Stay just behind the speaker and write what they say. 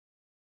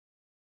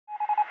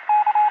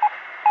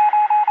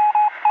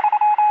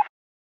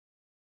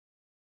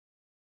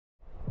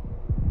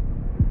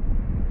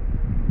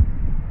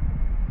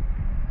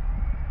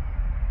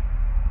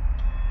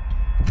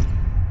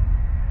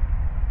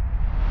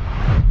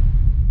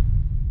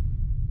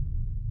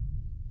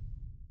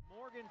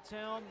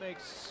Morgantown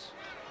makes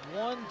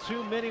one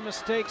too many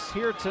mistakes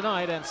here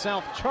tonight, and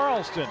South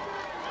Charleston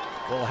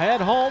will head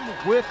home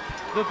with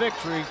the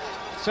victory.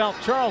 South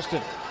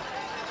Charleston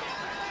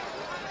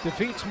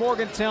defeats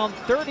Morgantown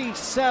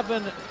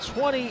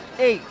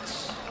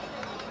 37-28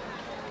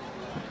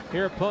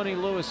 here at Pony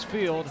Lewis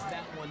Field.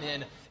 That one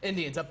in.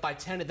 Indians up by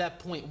 10 at that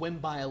point, win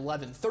by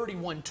 11.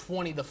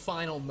 31-20 the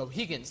final.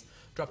 Mohegans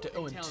dropped to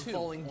 0-2,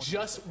 falling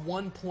just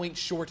 1 point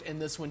short in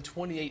this one.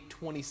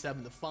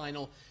 28-27 the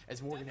final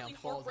as Morgantown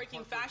falls.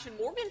 Heartbreaking fashion.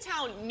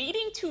 Morgantown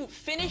needing to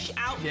finish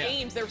out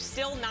games. They're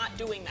still not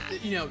doing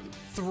that. You know,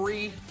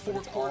 3-4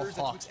 quarters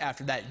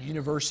after that,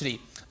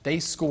 University, they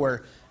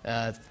score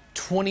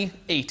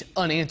 28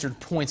 unanswered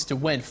points to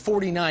win.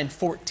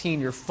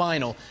 49-14 your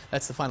final.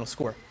 That's the final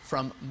score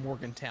from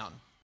Morgantown.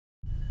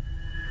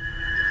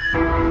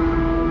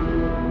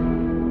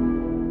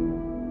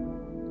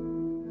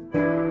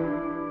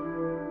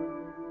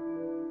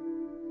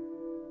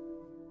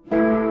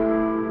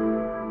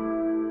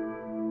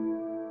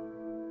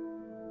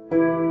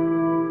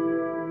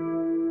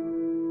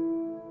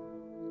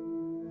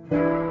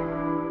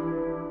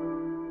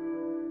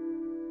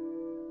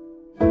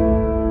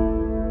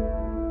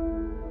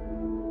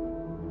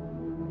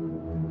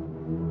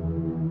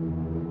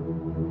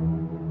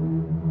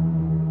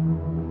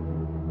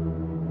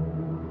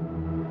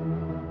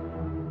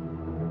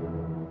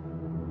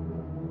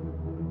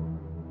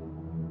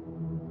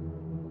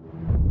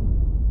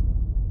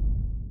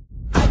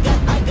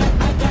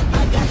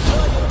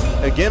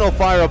 Again, will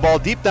fire a ball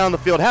deep down the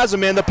field, has a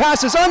man. The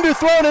pass is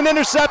underthrown and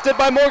intercepted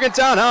by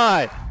Morgantown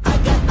High.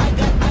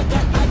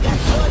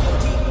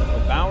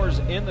 Bowers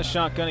in the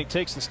shotgun. He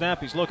takes the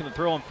snap. He's looking to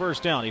throw on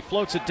first down. He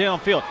floats it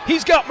downfield.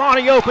 He's got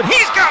Monty open.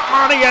 He's got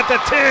Monty at the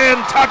 10.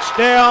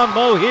 Touchdown,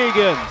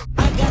 Mohegans.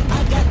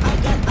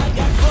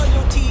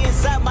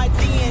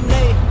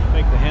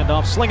 Make the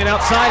handoff, sling it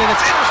outside, and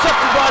it's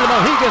intercepted by the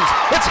Mohegans.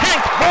 It's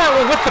Hank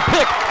Marlin with the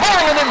pick.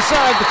 Marlin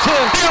inside the 10,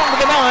 down to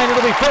the 9.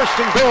 It'll be first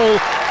and goal,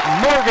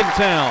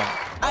 Morgantown.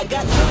 I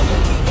got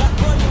loyalty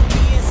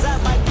inside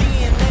my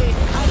DNA.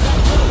 I got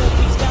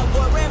peace, got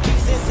war and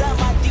peace inside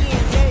my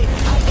DNA.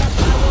 I got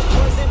power,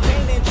 poison,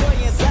 pain, and joy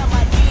inside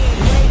my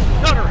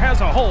DNA. Nutter has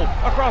a hold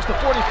across the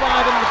 45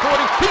 and the 40.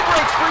 He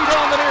breaks free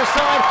down the near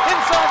side,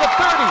 inside the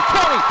 30,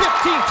 20,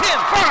 15, 10,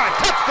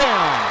 5,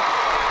 touchdown.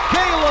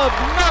 Caleb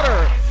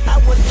Nutter.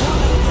 I was